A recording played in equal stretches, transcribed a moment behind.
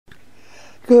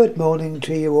Good morning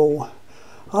to you all.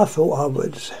 I thought I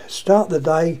would start the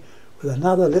day with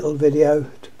another little video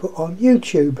to put on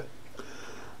YouTube.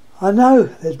 I know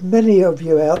there's many of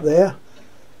you out there.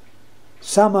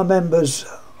 Some are members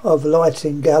of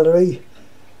Lighting Gallery.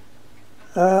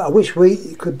 I wish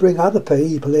we could bring other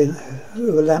people in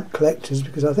who are lamp collectors,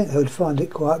 because I think they would find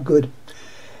it quite good.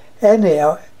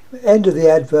 Anyhow, end of the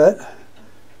advert,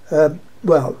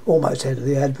 well, almost end of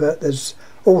the advert, there's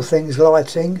All Things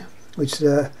Lighting, which is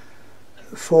a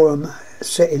forum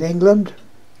set in England,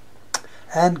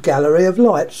 and Gallery of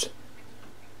Lights.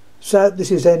 So this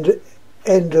is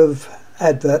end of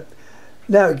advert.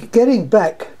 Now, getting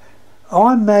back,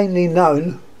 I'm mainly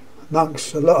known,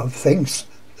 amongst a lot of things,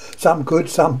 some good,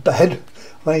 some bad,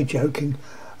 I ain't joking,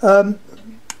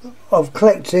 of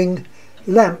collecting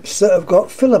lamps that have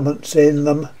got filaments in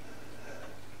them,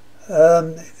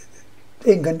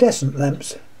 incandescent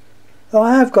lamps.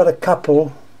 I have got a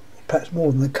couple, perhaps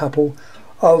more than a couple,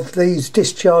 of these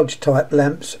discharge type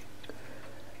lamps.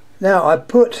 Now, I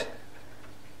put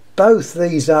both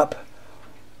these up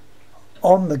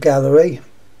on the gallery,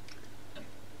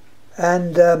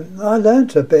 and I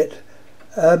learnt a bit.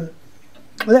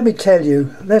 Let me tell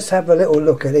you, let's have a little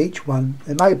look at each one.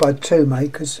 They're made by two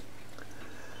makers.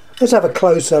 Let's have a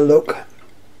closer look.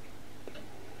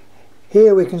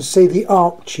 Here we can see the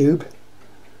arc tube.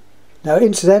 Now,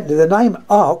 incidentally, the name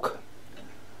arc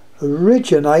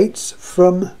originates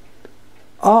from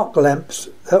arc lamps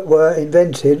that were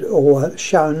invented or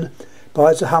shown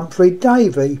by Sir Humphrey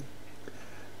Davy,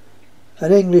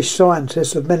 an English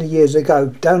scientist of many years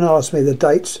ago. Don't ask me the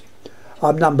dates.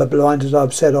 I'm number blind, as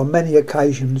I've said on many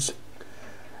occasions.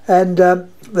 And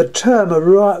the term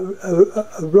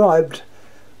arrived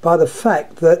by the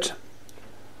fact that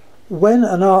when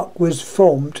an arc was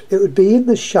formed, it would be in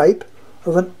the shape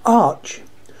of an arch,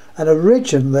 and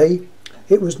originally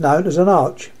it was known as an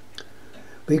arch.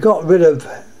 We got rid of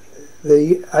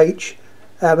the H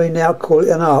and we now call it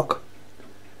an arc.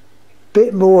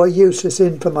 Bit more useless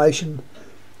information,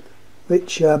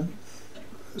 which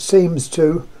seems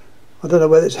to, I don't know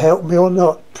whether it's helped me or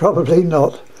not, probably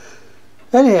not.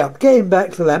 Anyhow, getting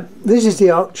back to the lamp, this is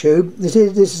the arc tube. This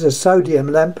is a sodium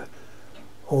lamp,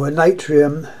 or a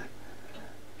natrium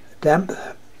lamp,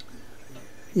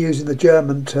 using the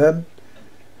German term.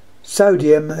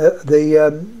 Sodium,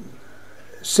 the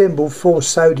symbol for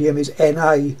sodium is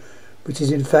Na, which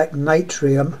is in fact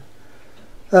natrium.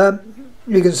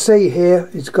 You can see here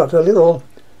it's got a little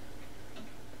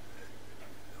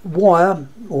wire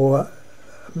or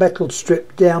metal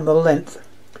strip down the length.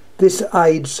 This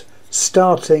aids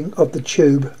starting of the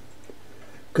tube,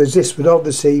 because this would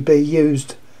obviously be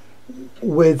used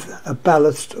with a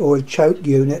ballast or a choke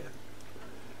unit,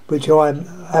 which I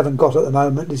haven't got at the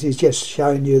moment. This is just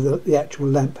showing you the actual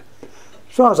lamp.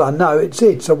 As far as I know,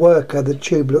 it's a worker. The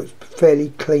tube looks fairly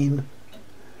clean,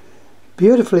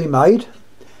 beautifully made.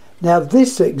 Now,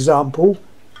 this example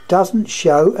doesn't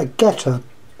show a getter.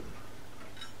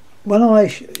 When I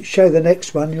show the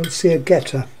next one, you'll see a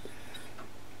getter.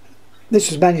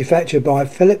 This is manufactured by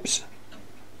Philips,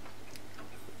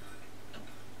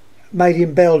 made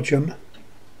in Belgium.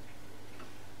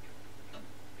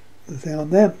 The thing on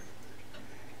there.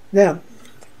 Now,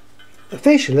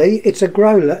 officially, it's a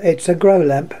grow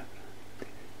lamp.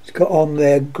 It's got on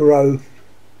there grow,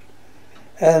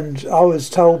 and I was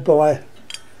told by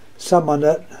someone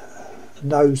that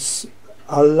knows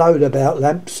a load about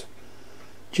lamps,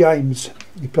 James.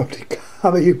 You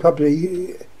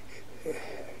probably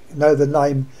know the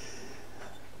name.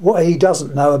 What he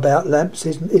doesn't know about lamps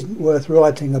isn't worth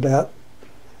writing about.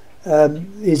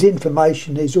 His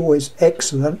information is always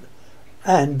excellent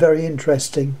and very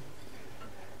interesting,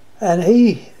 and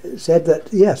he said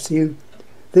that yes,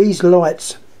 these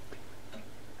lights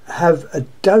have a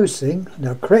dosing,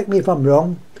 now correct me if I'm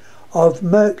wrong, of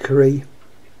mercury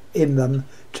in them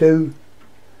to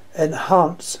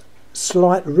enhance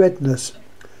slight redness,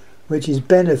 which is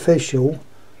beneficial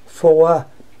for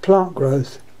plant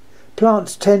growth.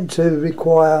 Plants tend to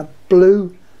require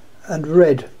blue and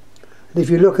red, and if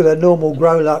you look at a normal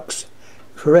Growlux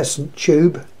fluorescent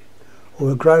tube, or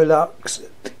a Growlux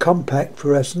compact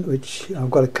fluorescent, which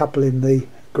I've got a couple in the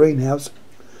greenhouse,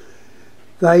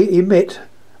 they emit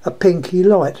a pinky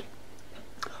light.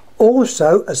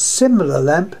 Also, a similar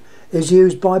lamp is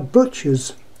used by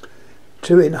butchers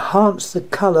to enhance the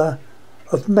colour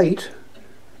of meat.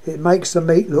 It makes the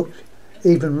meat look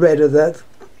even redder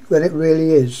than it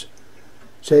really is.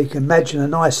 So you can imagine a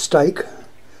nice steak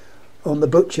on the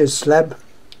butcher's slab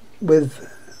with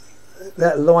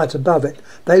that light above it.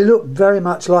 They look very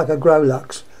much like a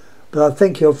Growlux, but I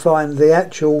think you'll find the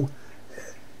actual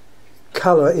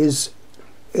colour is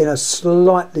in a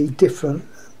slightly different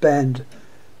band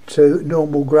to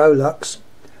normal Grolux,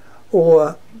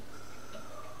 or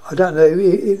I don't know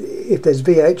if there's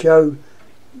VHO,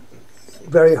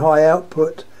 very high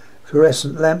output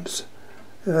fluorescent lamps.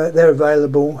 They're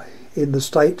available in the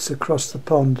States across the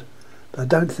pond, but I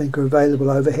don't think are available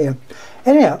over here.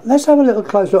 Anyhow, let's have a little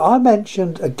close look. I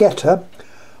mentioned a getter.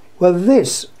 Well,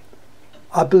 this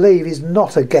I believe is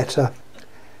not a getter.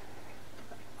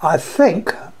 I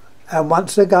think, and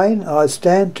once again I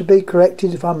stand to be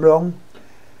corrected if I'm wrong,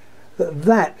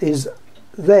 that is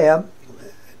there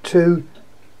to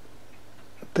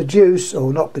produce,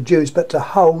 or not produce, but to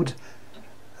hold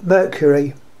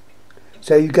mercury.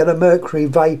 So you get a mercury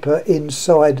vapour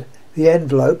inside the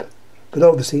envelope, but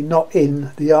obviously not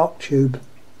in the arc tube.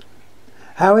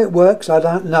 How it works I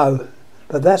don't know,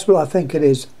 but that's what I think it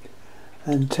is.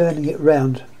 And turning it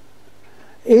round.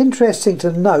 Interesting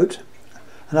to note,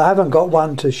 and I haven't got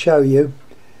one to show you,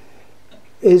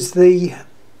 is the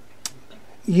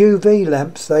UV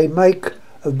lamps. They make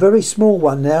a very small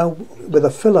one now with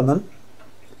a filament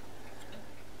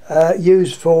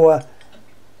used for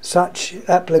such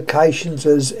applications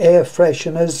as air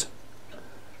fresheners,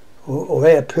 or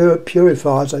air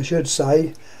purifiers I should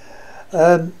say,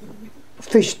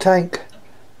 fish tank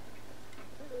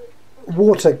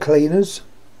water cleaners,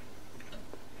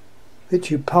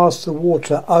 which you pass the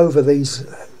water over this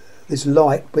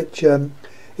light, which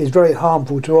is very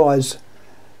harmful to eyes,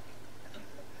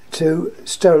 to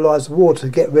sterilise the water,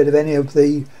 get rid of any of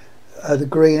the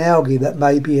green algae that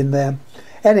may be in there.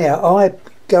 Anyhow, I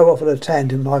go off at a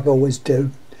tangent like I always do.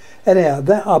 Anyhow,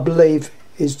 that I believe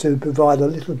is to provide a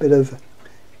little bit of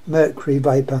mercury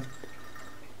vapour.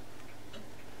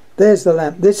 There's the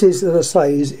lamp. This is, as I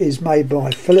say, is made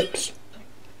by Philips.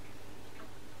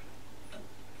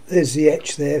 There's the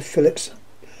etch there, Philips.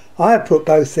 I have put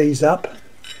both these up.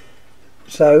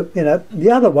 So, you know,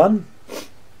 the other one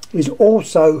is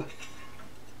also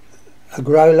a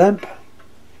grow lamp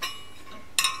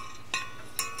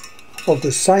of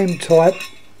the same type,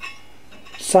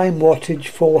 same wattage,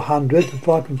 400. If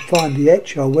I can find the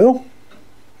etch I will.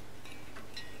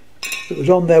 It was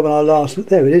on there when I last looked.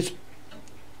 There it is.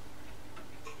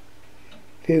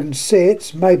 If you can see,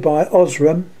 it's made by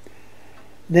Osram.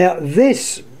 Now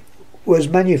this was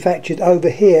manufactured over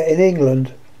here in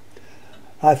England.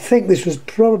 I think this was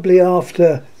probably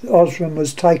after Osram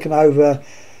was taken over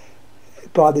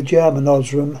by the German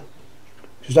Osram,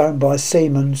 which was owned by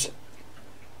Siemens.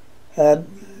 I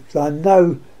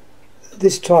know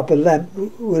this type of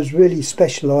lamp was really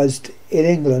specialised in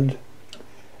England.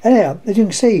 Anyhow, as you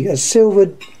can see, a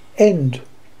silvered end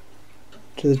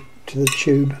to the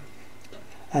tube.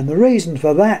 And the reason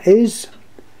for that is,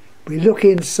 we look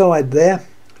inside there,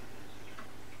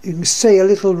 you can see a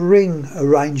little ring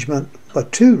arrangement, or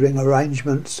two ring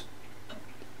arrangements.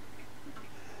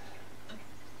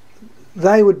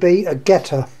 They would be a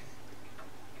getter.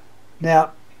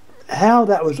 Now, how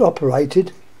that was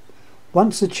operated,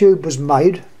 once the tube was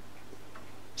made,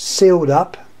 sealed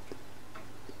up,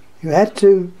 you had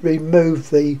to remove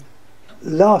the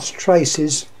last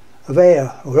traces of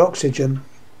air or oxygen.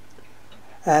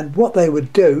 And what they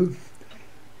would do,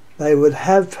 they would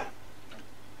have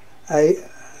a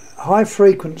high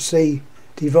frequency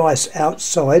device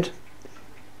outside,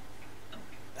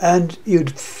 and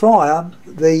you'd fire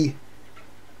the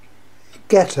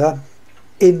getter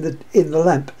in the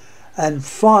lamp, and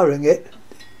firing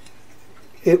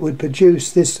it would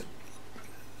produce this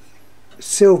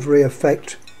silvery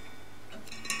effect.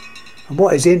 And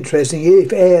what is interesting,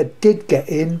 if air did get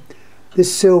in,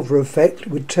 this silver effect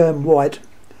would turn white,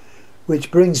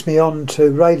 which brings me on to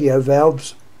radio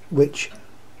valves, which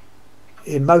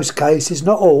in most cases,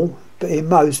 not all, but in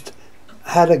most,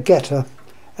 had a getter,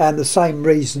 and the same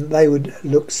reason they would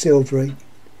look silvery.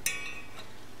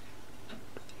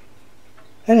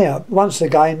 Anyhow, once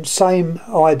again, same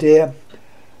idea.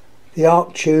 The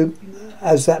arc tube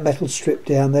has that metal strip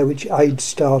down there which aids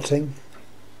starting.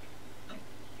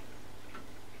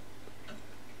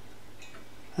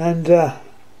 And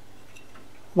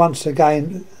once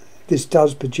again, this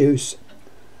does produce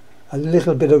a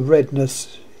little bit of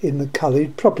redness in the colour.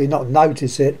 You'd probably not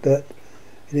notice it, but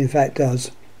it in fact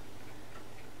does.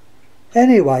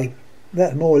 Anyway,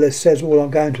 that more or less says all I'm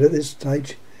going to at this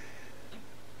stage.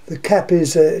 The cap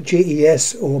is a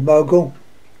GES or Mogul,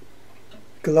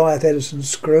 Goliath Edison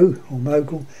screw or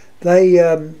Mogul. They,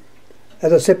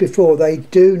 as I said before, they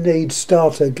do need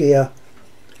starter gear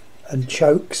and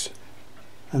chokes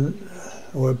and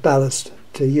or a ballast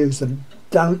to use them.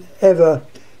 Don't ever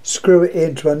screw it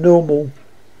into a normal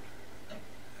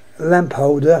lamp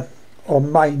holder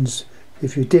on mains,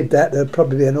 If you did that, there'd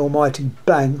probably be an almighty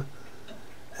bang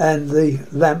and the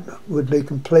lamp would be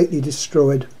completely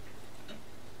destroyed.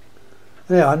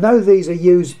 Now, I know these are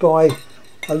used by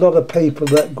a lot of people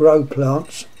that grow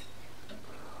plants.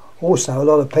 Also, a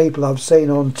lot of people I've seen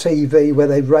on TV where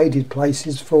they've raided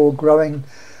places for growing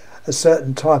a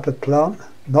certain type of plant.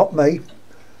 Not me.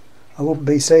 I wouldn't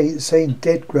be seen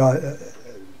dead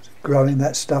growing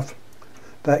that stuff.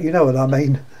 But you know what I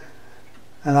mean.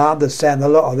 And I understand a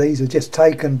lot of these are just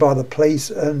taken by the police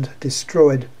and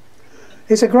destroyed.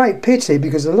 It's a great pity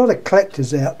because a lot of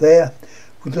collectors out there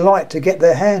would like to get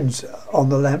their hands on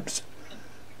the lamps.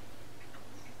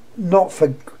 Not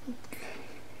for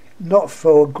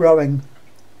growing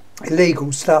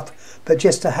illegal stuff, but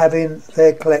just to have in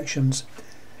their collections.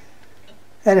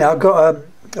 Anyway, I've got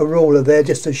a ruler there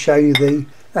just to show you the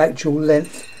actual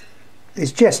length.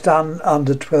 It's just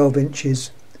under 12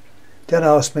 inches. Don't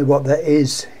ask me what that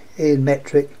is in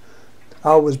metric.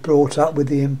 I was brought up with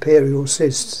the imperial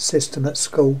system at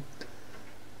school,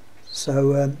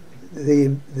 so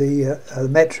the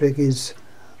metric is,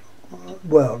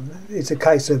 well, it's a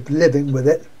case of living with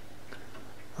it.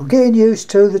 I'm getting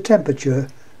used to the temperature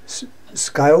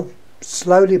scale,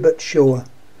 slowly but sure.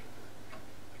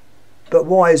 But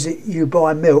why is it you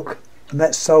buy milk and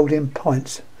that's sold in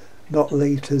pints, not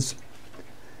litres?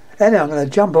 Anyway, I'm going to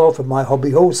jump off of my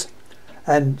hobby horse,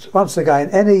 and once again,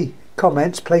 any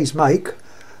comments please make.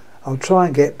 I'll try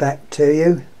and get back to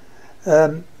you.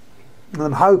 I'm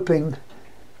hoping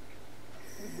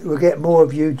we'll get more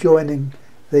of you joining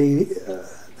the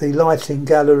lighting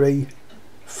gallery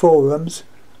forums.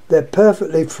 They're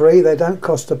perfectly free, they don't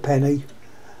cost a penny.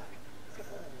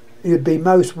 You'd be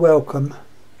most welcome.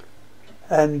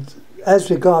 And as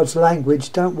regards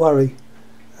language, don't worry.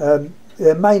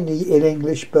 They're mainly in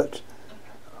English, but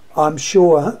I'm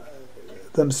sure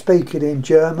them speaking in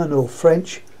German or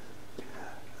French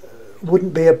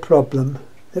wouldn't be a problem.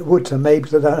 It would to me,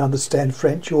 because I don't understand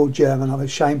French or German, I'm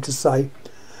ashamed to say.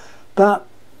 But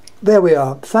there we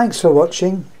are. Thanks for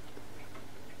watching.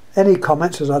 Any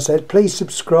comments, as I said, please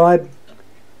subscribe.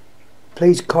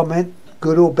 Please comment,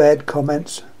 good or bad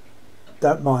comments.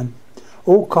 Don't mind.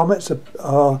 All comments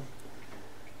are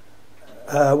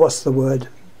what's the word?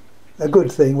 A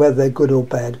good thing, whether they're good or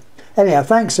bad. Anyhow,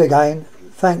 thanks again.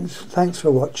 Thanks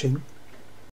for watching.